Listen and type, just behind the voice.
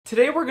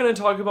Today we're going to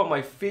talk about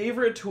my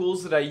favorite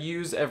tools that I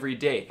use every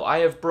day. I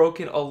have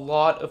broken a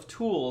lot of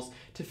tools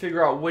to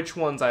figure out which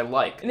ones I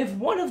like. And if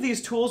one of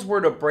these tools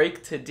were to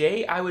break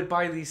today, I would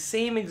buy the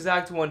same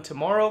exact one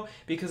tomorrow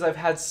because I've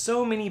had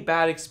so many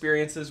bad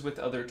experiences with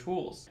other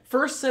tools.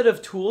 First set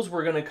of tools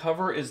we're going to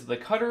cover is the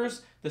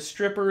cutters, the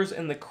strippers,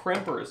 and the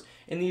crimpers.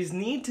 And these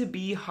need to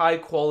be high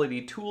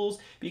quality tools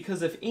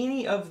because if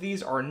any of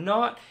these are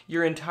not,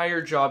 your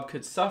entire job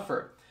could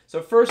suffer.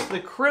 So first, the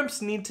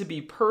crimps need to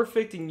be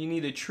perfect, and you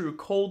need a true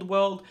cold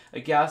weld, a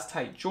gas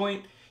tight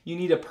joint. You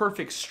need a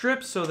perfect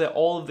strip so that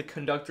all of the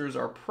conductors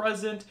are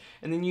present,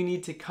 and then you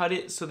need to cut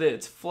it so that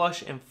it's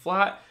flush and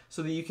flat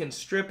so that you can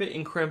strip it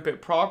and crimp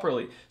it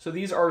properly. So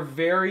these are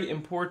very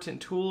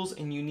important tools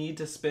and you need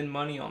to spend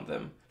money on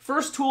them.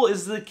 First tool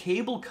is the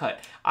cable cut.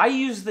 I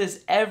use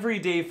this every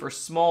day for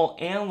small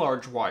and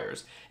large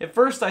wires. At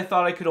first I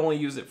thought I could only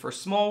use it for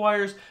small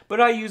wires, but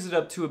I use it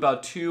up to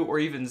about 2 or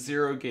even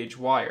 0 gauge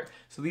wire.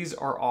 So these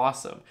are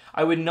awesome.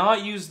 I would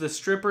not use the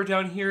stripper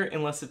down here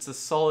unless it's a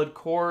solid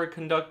core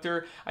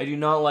conductor. I do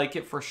not like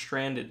it for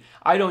stranded.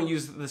 I don't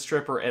use the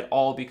stripper at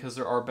all because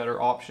there are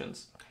better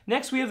options.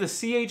 Next we have the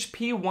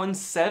CHP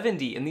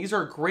 170, and these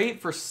are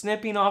great for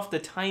snipping off the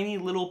tiny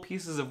little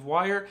pieces of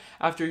wire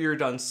after you're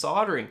done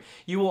soldering.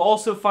 You will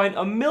also find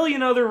a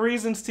million other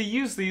reasons to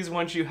use these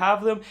once you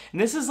have them, and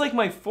this is like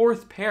my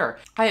 4th pair.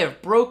 I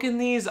have broken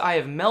these, I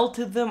have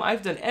melted them,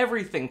 I've done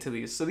everything to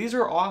these, so these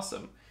are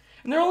awesome.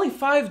 And they're only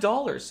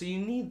 $5, so you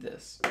need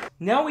this.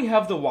 Now we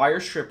have the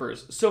wire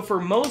strippers. So for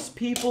most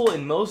people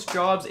in most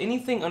jobs,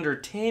 anything under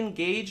 10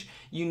 gauge,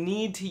 you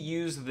need to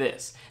use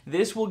this.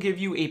 This will give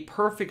you a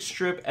perfect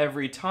strip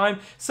every time.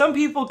 Some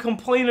people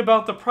complain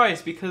about the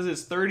price because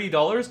it's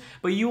 $30,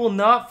 but you will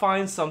not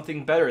find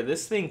something better.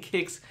 This thing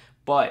kicks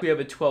butt. We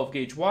have a 12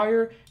 gauge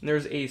wire, and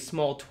there's a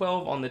small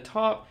 12 on the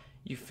top.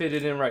 You fit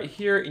it in right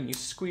here and you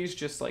squeeze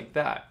just like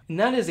that. And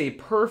that is a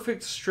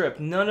perfect strip.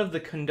 None of the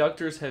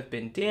conductors have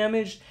been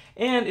damaged.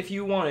 And if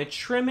you want to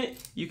trim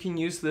it, you can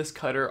use this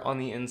cutter on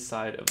the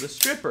inside of the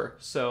stripper.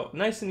 So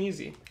nice and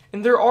easy.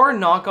 And there are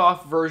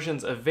knockoff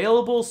versions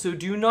available, so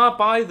do not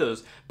buy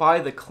those. Buy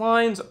the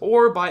Kleins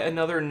or buy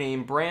another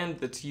name brand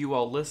that's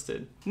UL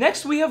listed.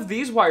 Next we have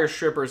these wire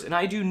strippers, and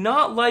I do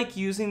not like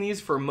using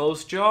these for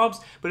most jobs,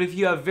 but if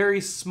you have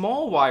very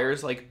small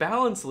wires like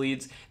balance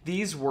leads,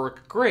 these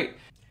work great.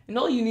 And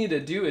all you need to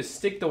do is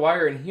stick the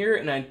wire in here,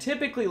 and I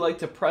typically like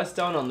to press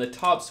down on the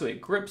top so it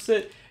grips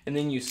it, and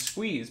then you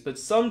squeeze, but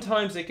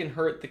sometimes it can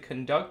hurt the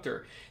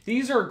conductor.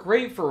 These are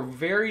great for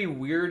very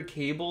weird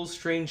cables,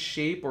 strange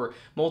shape, or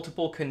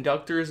multiple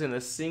conductors in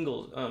a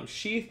single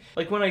sheath.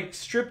 Like when I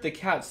stripped the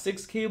Cat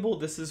 6 cable,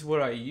 this is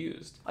what I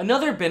used.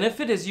 Another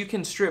benefit is you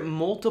can strip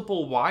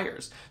multiple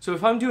wires. So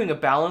if I'm doing a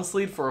balance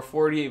lead for a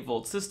 48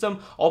 volt system,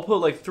 I'll put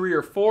like 3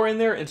 or 4 in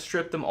there and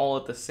strip them all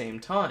at the same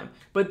time.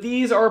 But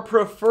these are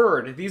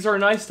preferred. These are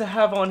nice to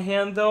have on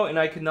hand though, and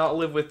I could not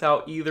live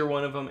without either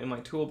one of them in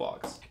my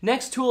toolbox.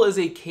 Next tool is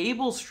a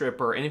cable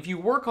stripper, and if you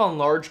work on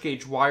large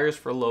gauge wires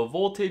for low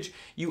voltage,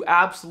 you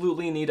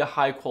absolutely need a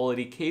high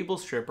quality cable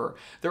stripper.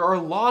 There are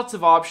lots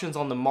of options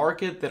on the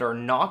market that are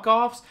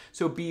knockoffs,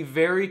 so be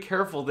very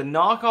careful. The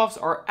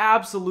knockoffs are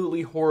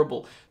absolutely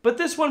horrible, but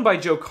this one by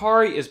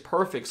Jokari is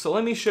perfect. So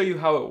let me show you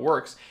how it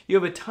works. You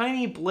have a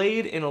tiny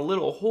blade in a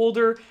little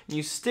holder, and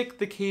you stick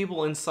the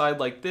cable inside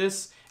like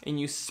this, and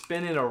you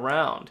spin it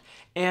around.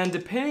 And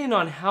depending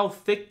on how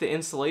thick the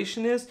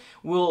insulation is,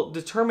 will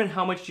determine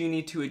how much you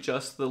need to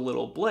adjust the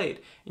little blade.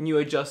 And you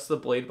adjust the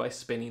blade by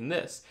spinning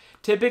this.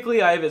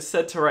 Typically I have it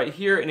set to right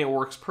here, and it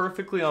works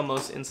perfectly on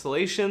most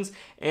insulations,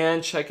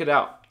 and check it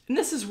out. And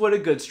this is what a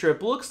good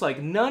strip looks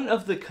like. None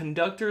of the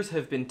conductors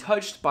have been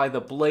touched by the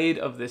blade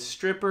of this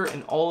stripper,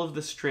 and all of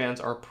the strands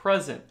are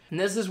present. And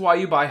this is why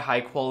you buy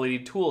high quality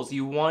tools.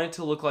 You want it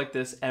to look like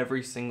this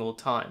every single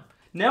time.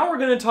 Now we're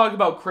going to talk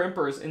about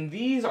crimpers, and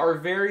these are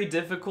very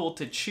difficult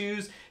to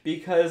choose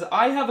because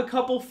I have a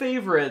couple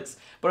favorites,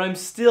 but I'm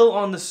still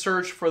on the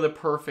search for the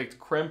perfect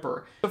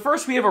crimper. So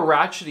first we have a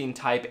ratcheting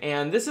type,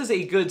 and this is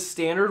a good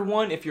standard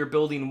one if you're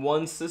building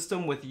one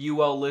system with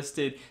UL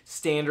listed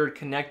standard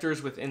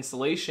connectors with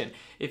insulation.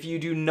 If you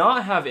do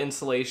not have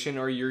insulation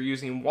or you're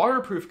using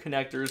waterproof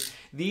connectors,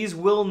 these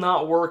will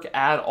not work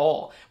at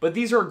all. But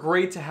these are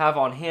great to have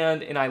on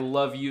hand, and I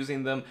love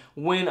using them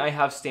when I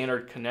have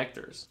standard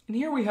connectors. And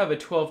here we have a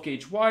 12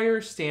 gauge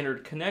wire,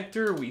 standard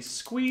connector, we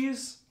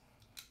squeeze.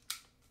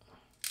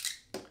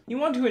 You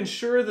want to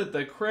ensure that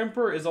the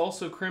crimper is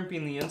also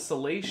crimping the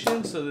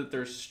insulation so that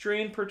there's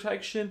strain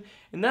protection,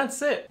 and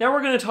that's it. Now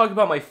we're going to talk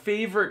about my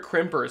favorite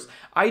crimpers.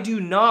 I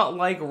do not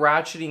like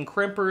ratcheting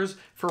crimpers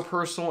for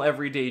personal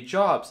everyday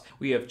jobs.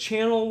 We have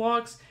channel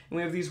locks, and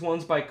we have these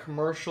ones by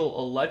Commercial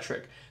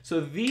Electric.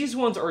 So these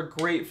ones are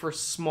great for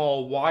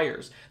small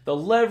wires. The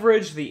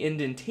leverage, the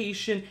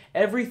indentation,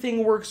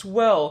 everything works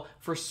well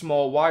for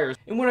small wires.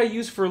 And what I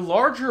use for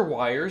larger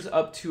wires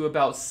up to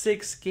about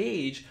 6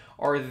 gauge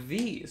are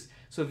these.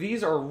 So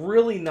these are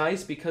really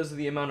nice because of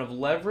the amount of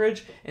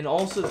leverage and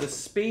also the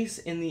space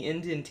in the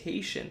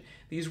indentation.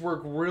 These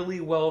work really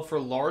well for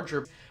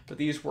larger, but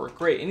these work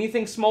great.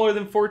 Anything smaller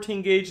than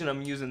 14 gauge and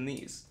I'm using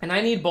these. And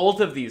I need both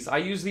of these. I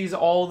use these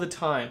all the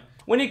time.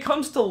 When it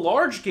comes to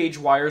large gauge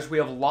wires, we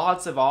have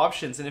lots of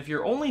options, and if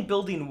you're only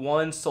building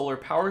one solar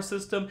power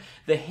system,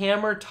 the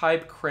hammer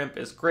type crimp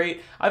is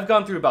great. I've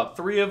gone through about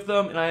 3 of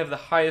them, and I have the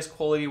highest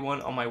quality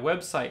one on my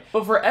website.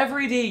 But for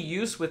everyday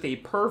use with a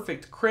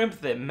perfect crimp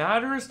that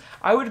matters,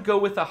 I would go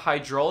with a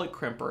hydraulic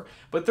crimper.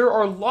 But there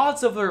are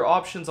lots of other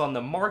options on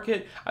the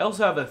market. I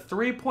also have a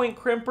 3-point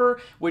crimper,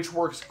 which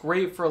works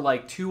great for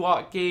like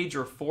 2/0 gauge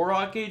or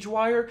 4/0 gauge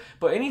wire,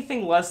 but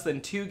anything less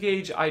than 2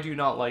 gauge, I do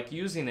not like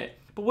using it.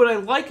 But what I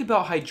like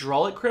about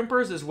hydraulic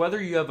crimpers is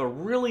whether you have a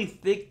really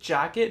thick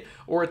jacket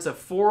or it's a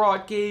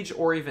 4/0 gauge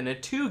or even a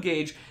 2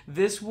 gauge,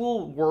 this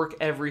will work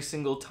every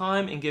single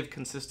time and give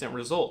consistent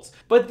results.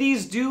 But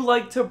these do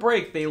like to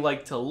break, they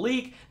like to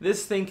leak.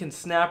 This thing can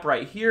snap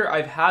right here.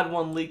 I've had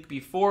one leak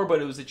before,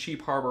 but it was a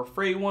cheap Harbor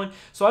Freight one,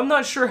 so I'm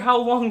not sure how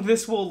long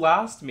this will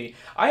last me.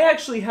 I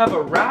actually have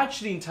a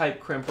ratcheting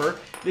type crimper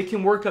that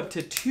can work up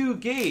to 2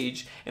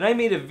 gauge, and I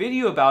made a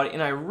video about it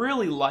and I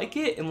really like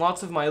it, and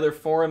lots of my other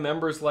forum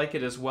members like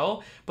it as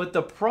well. But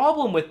the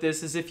problem with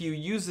this is if you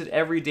use it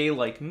every day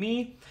like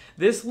me,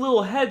 this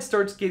little head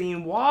starts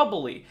getting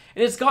wobbly,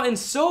 and it's gotten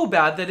so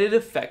bad that it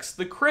affects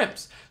the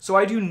crimps. So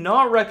I do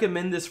not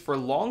recommend this for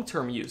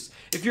long-term use.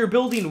 If you're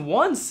building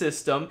one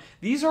system,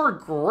 these are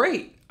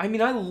great. I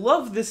mean, I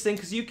love this thing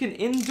because you can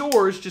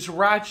indoors just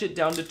ratchet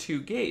down to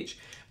 2 gauge.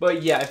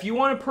 But yeah, if you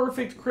want a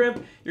perfect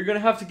crimp, you're gonna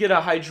have to get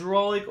a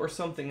hydraulic or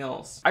something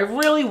else. I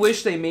really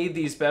wish they made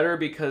these better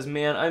because,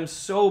 man, I'm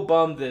so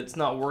bummed that it's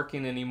not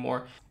working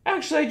anymore.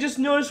 Actually, I just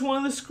noticed one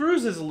of the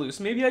screws is loose.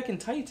 Maybe I can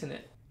tighten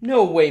it.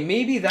 No way,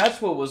 maybe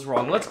that's what was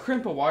wrong. Let's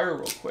crimp a wire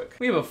real quick.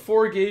 We have a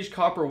 4 gauge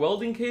copper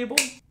welding cable.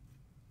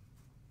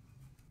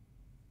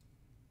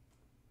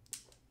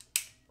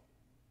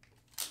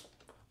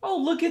 Oh,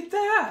 look at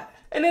that.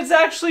 And it's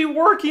actually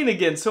working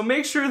again, so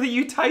make sure that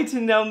you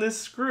tighten down this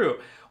screw.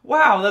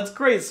 Wow, that's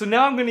great. So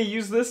now I'm going to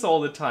use this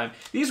all the time.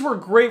 These were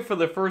great for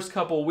the first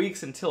couple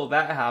weeks until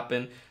that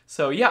happened.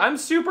 So yeah, I'm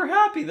super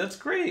happy. That's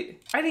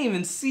great. I didn't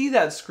even see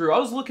that screw. I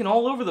was looking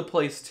all over the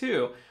place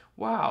too.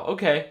 Wow,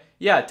 okay.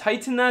 Yeah,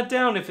 tighten that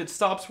down if it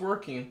stops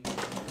working.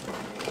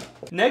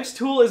 Next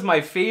tool is my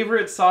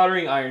favorite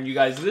soldering iron, you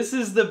guys. This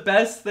is the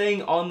best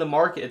thing on the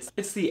market.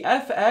 It's the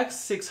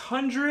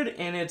FX600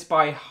 and it's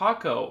by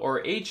Hako,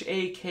 or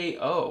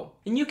H-A-K-O.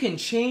 And you can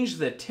change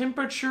the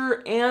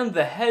temperature, and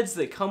the heads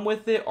that come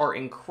with it are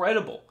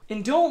incredible.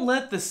 And don't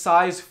let the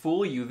size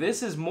fool you.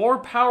 This is more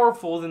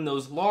powerful than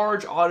those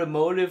large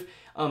automotive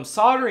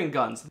soldering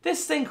guns.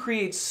 This thing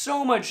creates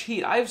so much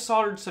heat. I've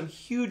soldered some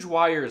huge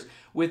wires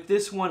with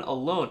this one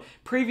alone.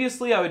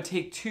 Previously, I would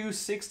take 2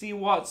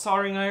 60-watt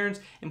soldering irons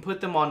and put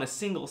them on a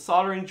single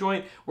soldering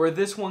joint, where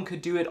this one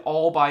could do it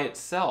all by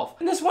itself.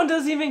 And this one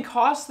doesn't even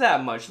cost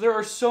that much. There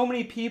are so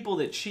many people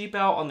that cheap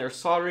out on their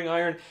soldering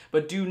iron,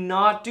 but do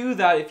not do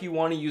that if you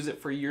want to use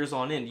it for years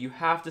on end. You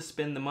have to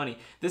spend the money.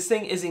 This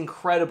thing is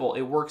incredible.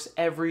 It works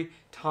every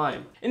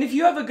time. And if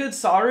you have a good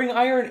soldering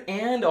iron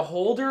and a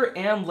holder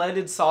and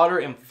leaded solder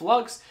and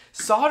flux,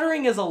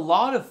 soldering is a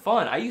lot of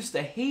fun. I used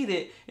to hate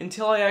it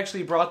until I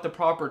actually brought the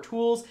proper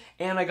tools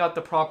and I got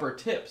the proper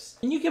tips.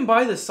 And you can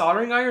buy the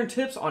soldering iron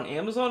tips on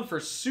Amazon for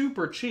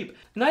super cheap.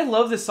 And I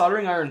love this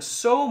soldering iron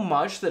so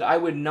much that I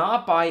would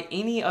not buy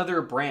any other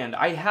brand.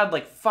 I had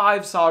like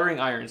 5 soldering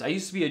irons. I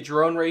used to be a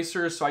drone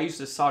racer, so I used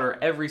to solder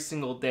every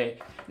single day.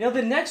 Now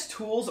the next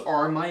tools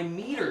are my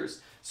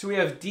meters. So we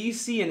have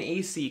DC and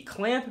AC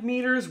clamp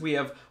meters. We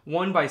have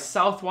one by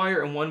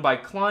Southwire and one by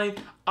Klein.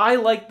 I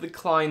like the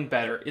Klein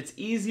better. It's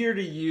easier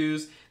to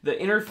use. The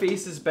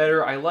interface is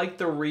better. I like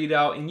the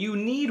readout, and you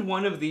need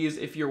one of these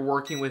if you're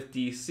working with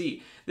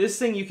DC. This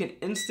thing, you can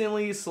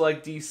instantly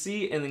select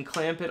DC and then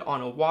clamp it on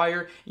a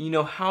wire. And you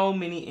know how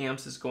many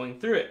amps is going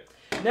through it.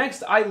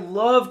 Next, I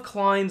love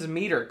Klein's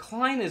meter.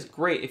 Klein is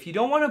great. If you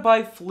don't want to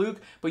buy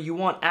Fluke, but you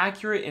want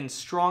accurate and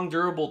strong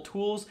durable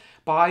tools,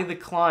 buy the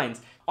Kleins.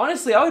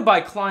 Honestly, I would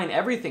buy Klein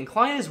everything.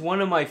 Klein is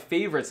one of my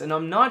favorites, and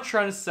I'm not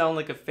trying to sound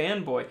like a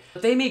fanboy,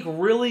 but they make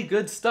really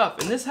good stuff,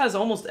 and this has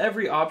almost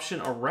every option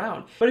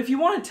around. But if you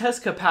want to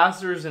test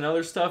capacitors and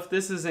other stuff,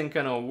 this isn't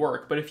going to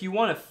work. But if you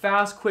want a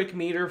fast, quick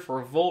meter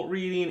for volt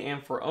reading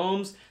and for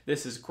ohms,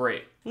 this is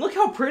great. Look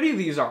how pretty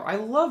these are. I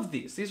love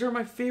these. These are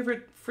my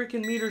favorite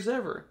freaking meters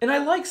ever. And I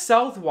like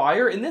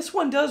Southwire, and this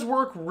one does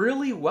work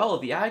really well.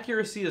 The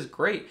accuracy is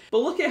great. But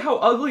look at how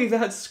ugly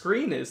that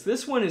screen is.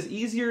 This one is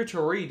easier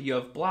to read. You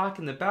have black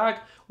in the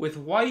back with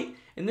white,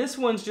 and this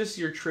one's just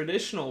your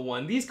traditional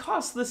one. These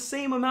cost the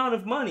same amount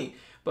of money.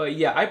 But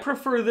yeah, I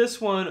prefer this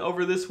one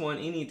over this one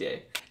any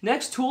day.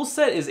 Next tool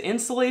set is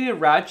insulated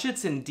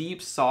ratchets and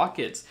deep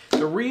sockets.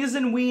 The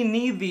reason we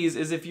need these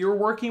is if you're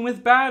working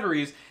with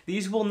batteries,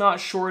 these will not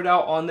short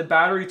out on the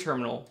battery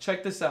terminal.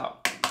 Check this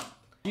out.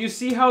 You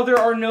see how there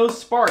are no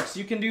sparks?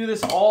 You can do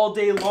this all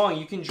day long.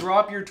 You can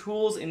drop your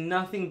tools and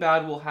nothing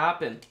bad will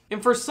happen.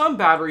 And for some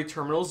battery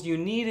terminals, you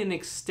need an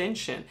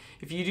extension.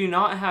 If you do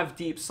not have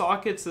deep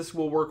sockets, this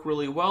will work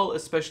really well,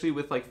 especially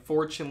with like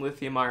Fortune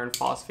lithium iron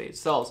phosphate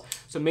cells.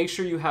 So make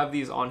sure you have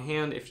these on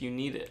hand if you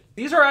need it.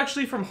 These are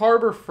actually from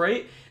Harbor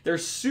Freight. They're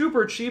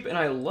super cheap and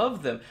I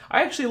love them.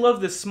 I actually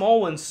love this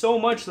small one so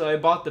much that I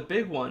bought the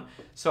big one.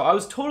 So I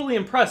was totally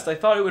impressed. I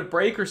thought it would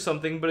break or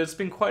something, but it's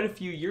been quite a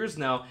few years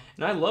now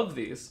and I love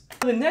these.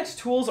 The next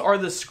tools are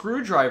the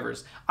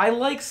screwdrivers. I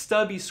like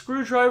stubby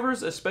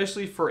screwdrivers,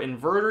 especially for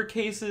inverter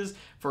cases,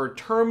 for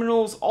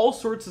terminals, all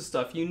sorts of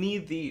stuff. You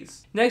need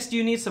these. Next,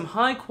 you need some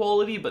high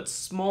quality but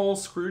small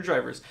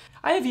screwdrivers.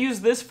 I have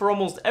used this for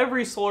almost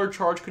every solar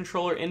charge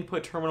controller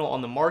input terminal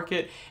on the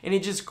market, and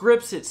it just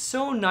grips it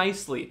so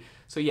nicely.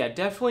 So yeah,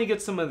 definitely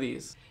get some of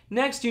these.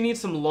 Next, you need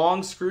some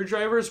long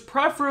screwdrivers.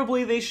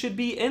 Preferably, they should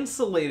be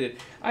insulated.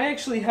 I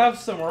actually have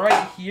some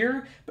right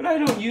here, but I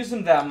don't use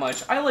them that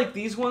much. I like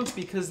these ones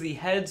because the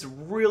heads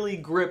really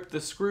grip the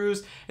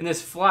screws, and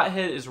this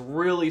flathead is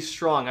really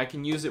strong. I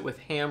can use it with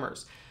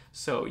hammers.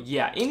 So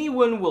yeah,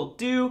 anyone will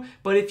do,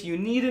 but if you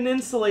need an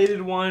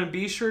insulated one,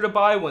 be sure to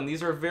buy one.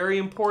 These are very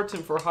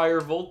important for higher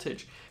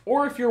voltage.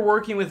 Or if you're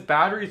working with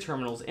battery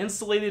terminals,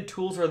 insulated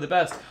tools are the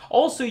best.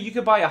 Also, you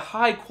could buy a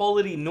high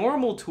quality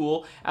normal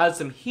tool, add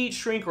some heat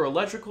shrink or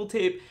electrical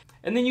tape,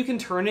 and then you can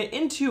turn it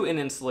into an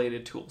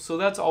insulated tool. So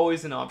that's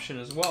always an option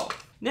as well.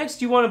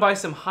 Next, you want to buy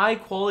some high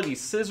quality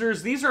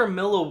scissors. These are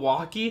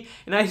Milwaukee,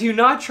 and I do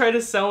not try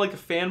to sound like a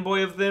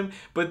fanboy of them,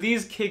 but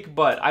these kick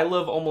butt. I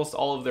love almost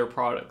all of their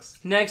products.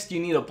 Next, you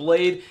need a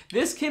blade.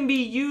 This can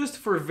be used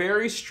for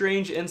very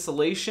strange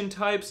insulation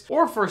types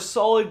or for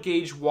solid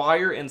gauge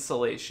wire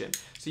insulation.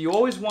 So you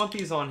always want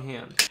these on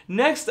hand.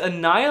 Next, a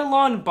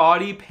nylon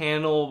body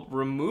panel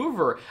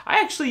remover.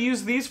 I actually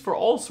use these for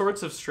all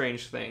sorts of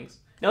strange things.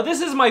 Now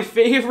this is my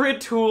favorite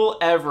tool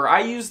ever.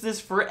 I use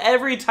this for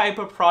every type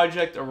of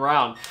project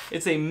around.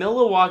 It's a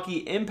Milwaukee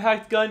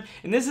impact gun,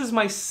 and this is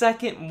my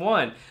second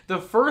one. The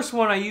first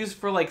one I used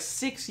for like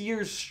 6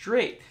 years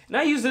straight. And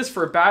I use this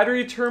for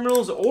battery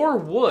terminals or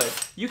wood.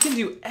 You can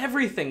do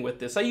everything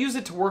with this. I use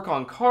it to work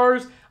on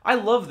cars. I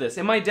love this,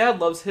 and my dad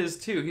loves his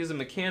too. He's a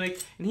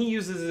mechanic, and he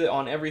uses it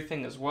on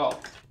everything as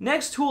well.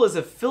 Next tool is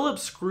a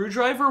Phillips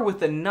screwdriver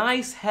with a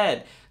nice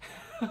head.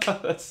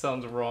 That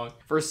sounds wrong.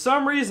 For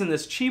some reason,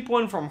 this cheap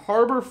one from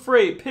Harbor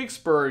Freight,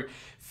 Pittsburgh,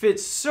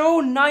 fits so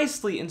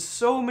nicely in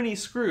so many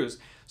screws.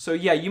 So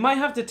yeah, you might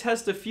have to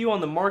test a few on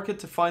the market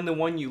to find the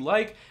one you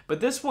like,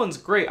 but this one's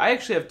great. I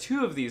actually have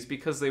 2 of these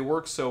because they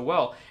work so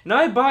well. And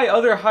I buy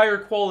other higher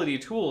quality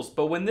tools,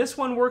 but when this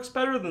one works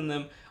better than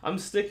them, I'm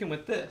sticking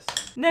with this.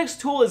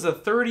 Next tool is a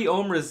 30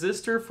 ohm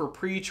resistor for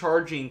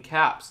pre-charging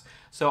caps.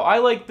 So I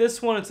like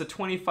this one, it's a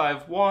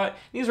 25 watt.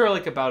 These are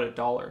like about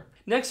 $1.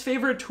 Next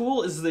favorite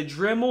tool is the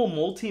Dremel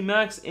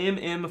Multimax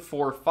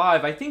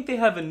MM45. I think they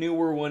have a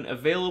newer one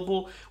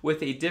available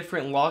with a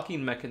different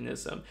locking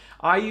mechanism.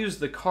 I use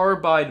the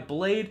carbide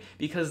blade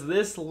because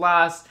this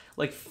lasts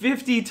like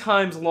 50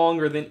 times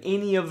longer than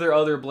any of their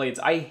other blades.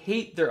 I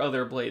hate their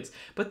other blades,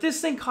 but this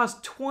thing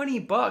costs 20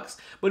 bucks,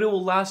 but it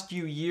will last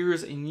you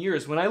years and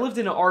years. When I lived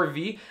in an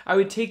RV, I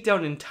would take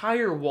down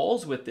entire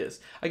walls with this.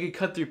 I could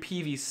cut through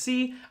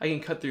PVC, I can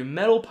cut through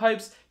metal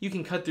pipes, you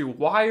can cut through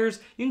wires,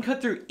 you can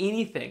cut through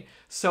anything.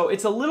 So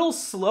it's a little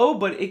slow,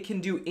 but it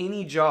can do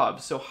any job,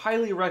 so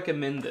highly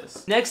recommend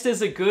this. Next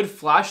is a good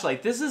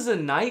flashlight. This is a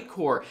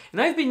Nitecore,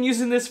 and I've been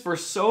using this for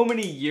so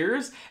many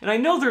years, and I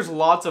know there's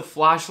lots of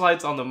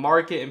flashlights on the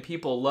market and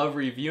people love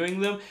reviewing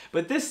them,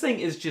 but this thing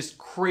is just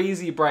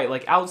crazy bright.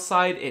 Like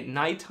outside at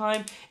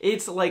nighttime,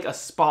 it's like a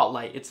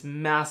spotlight. It's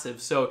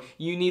massive, so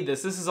you need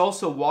this. This is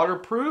also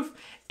waterproof,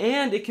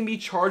 and it can be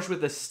charged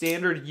with a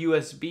standard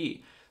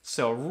USB.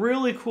 So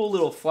really cool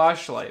little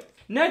flashlight.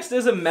 Next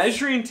is a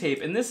measuring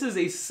tape, and this is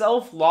a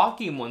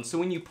self-locking one, so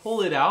when you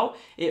pull it out,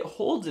 it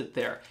holds it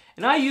there.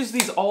 And I use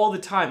these all the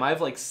time. I have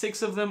like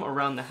 6 of them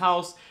around the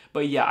house,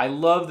 but yeah, I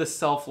love the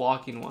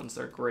self-locking ones.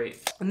 They're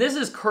great. And this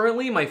is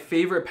currently my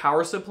favorite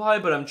power supply,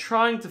 but I'm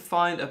trying to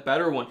find a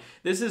better one.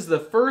 This is the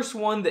first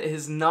one that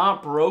is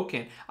not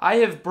broken. I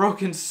have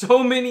broken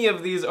so many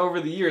of these over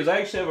the years.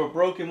 I actually have a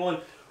broken one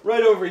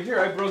right over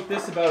here. I broke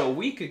this about a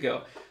week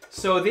ago.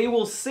 So they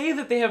will say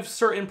that they have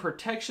certain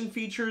protection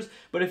features,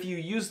 but if you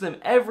use them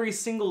every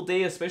single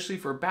day, especially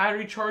for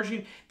battery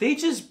charging, they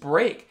just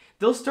break.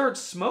 They'll start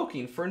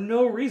smoking for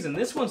no reason.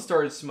 This one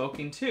started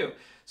smoking too.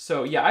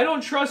 So yeah, I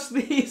don't trust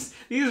these.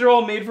 These are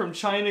all made from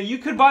China. You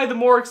could buy the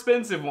more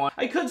expensive one.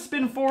 I could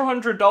spend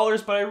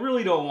 $400, but I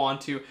really don't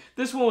want to.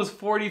 This one was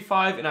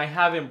 $45 and I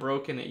haven't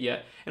broken it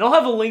yet. And I'll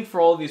have a link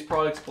for all of these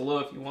products below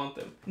if you want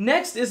them.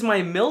 Next is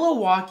my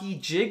Milwaukee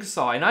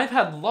jigsaw, and I've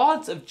had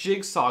lots of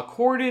jigsaw,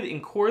 corded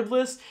and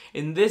cordless,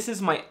 and this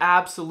is my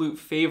absolute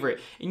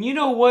favorite. And you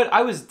know what?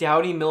 I was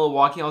doubting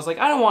Milwaukee. I was like,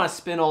 I don't want to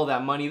spend all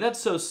that money. That's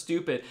so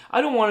stupid. I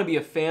don't want to be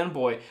a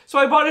fanboy. So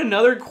I bought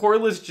another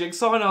cordless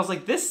jigsaw, and I was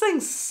like, this thing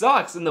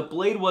sucks, and the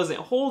blade wasn't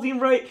holding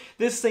right.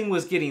 This thing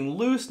was getting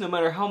loose no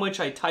matter how much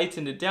I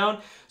tightened it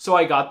down. So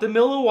I got the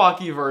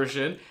Milwaukee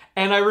version,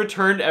 and I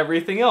returned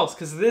everything else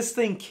because this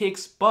thing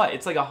kicks butt.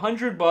 It's like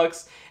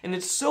 $100 and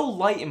it's so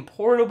light and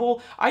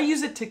portable. I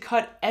use it to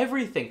cut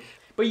everything.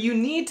 But you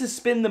need to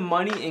spend the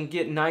money and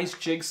get nice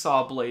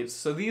jigsaw blades.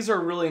 So these are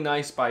really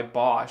nice by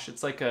Bosch.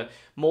 It's like a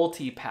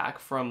multi-pack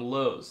from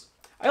Lowe's.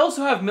 I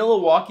also have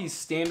Milwaukee's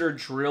standard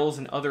drills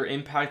and other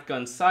impact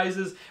gun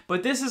sizes,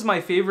 but this is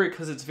my favorite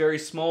because it's very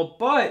small.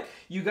 But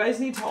you guys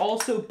need to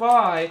also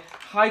buy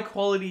high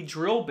quality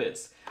drill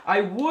bits.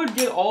 I would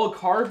get all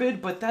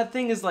carbide, but that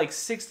thing is like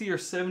 60 or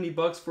 70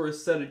 bucks for a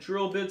set of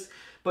drill bits.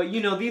 But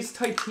you know, these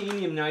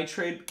titanium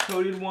nitride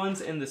coated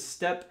ones and the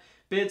step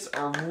bits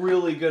are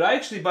really good. I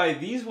actually buy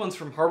these ones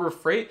from Harbor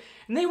Freight,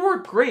 and they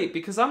work great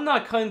because I'm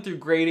not cutting through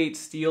grade 8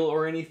 steel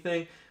or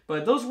anything,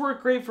 but those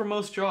work great for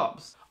most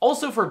jobs.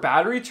 Also for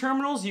battery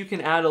terminals, you can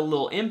add a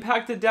little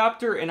impact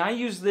adapter, and I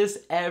use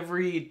this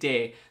every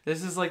day.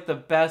 This is like the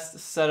best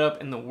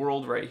setup in the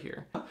world right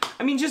here.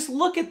 I mean, just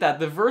look at that,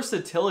 the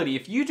versatility.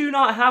 If you do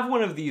not have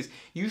one of these,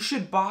 you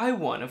should buy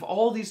one of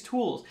all these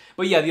tools.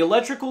 But yeah, the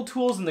electrical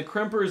tools and the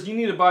crimpers, you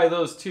need to buy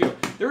those too.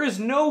 There is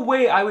no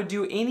way I would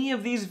do any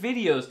of these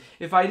videos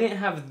if I didn't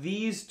have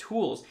these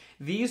tools.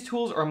 These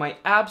tools are my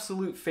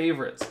absolute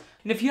favorites.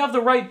 And if you have the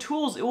right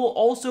tools, it will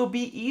also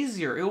be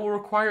easier. It will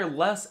require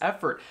less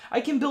effort. I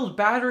can build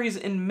batteries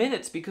in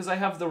minutes because I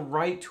have the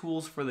right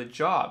tools for the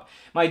job.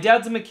 My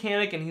dad's a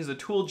mechanic and he's a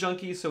tool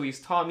junkie, so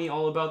he's taught me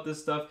all about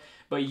this stuff.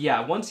 But yeah,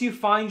 once you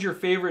find your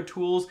favorite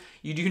tools,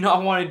 you do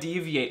not want to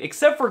deviate,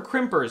 except for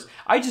crimpers.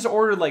 I just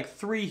ordered like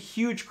 3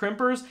 huge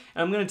crimpers,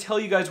 and I'm going to tell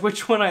you guys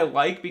which one I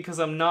like because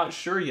I'm not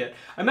sure yet.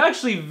 I'm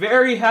actually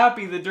very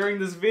happy that during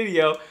this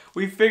video,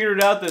 we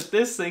figured out that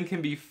this thing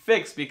can be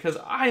fixed because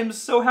I am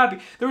so happy.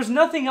 There was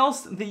nothing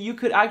else that you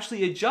could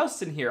actually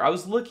adjust in here. I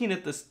was looking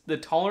at the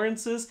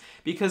tolerances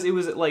because it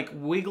was like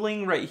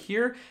wiggling right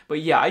here,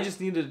 but yeah, I just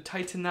needed to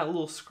tighten that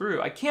little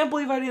screw. I can't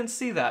believe I didn't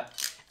see that.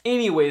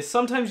 Anyways,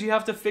 sometimes you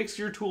have to fix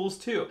your tools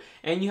too,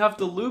 and you have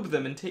to lube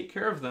them and take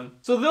care of them.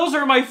 So those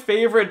are my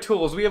favorite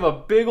tools. We have a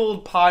big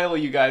old pile,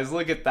 you guys,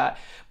 look at that.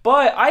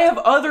 But I have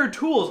other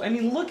tools. I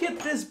mean, look at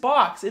this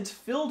box. It's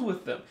filled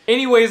with them.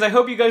 Anyways, I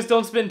hope you guys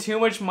don't spend too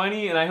much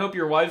money, and I hope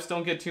your wives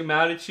don't get too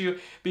mad at you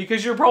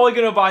because you're probably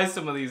gonna buy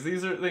some of these.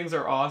 These things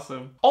are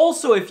awesome.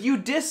 Also, if you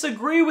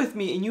disagree with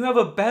me and you have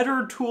a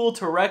better tool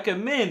to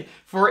recommend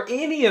for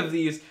any of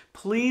these,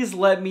 please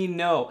let me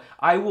know.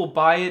 I will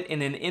buy it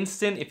in an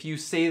instant if you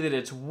say that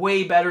it's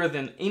way better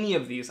than any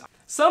of these.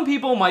 Some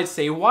people might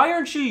say, why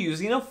aren't you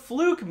using a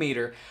fluke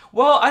meter?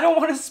 Well, I don't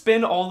want to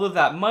spend all of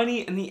that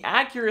money, and the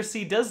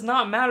accuracy does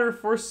not matter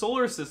for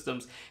solar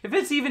systems. If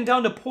it's even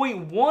down to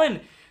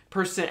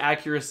 0.1%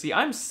 accuracy,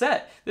 I'm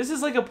set. This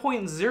is like a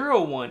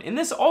 0.01, and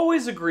this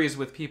always agrees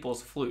with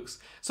people's flukes.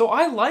 So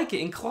I like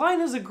it, and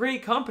Klein is a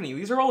great company.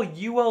 These are all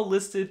UL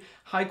listed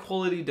high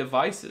quality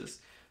devices.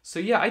 So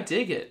yeah, I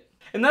dig it.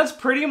 And that's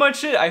pretty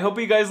much it. I hope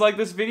you guys like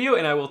this video,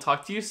 and I will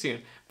talk to you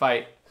soon.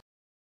 Bye.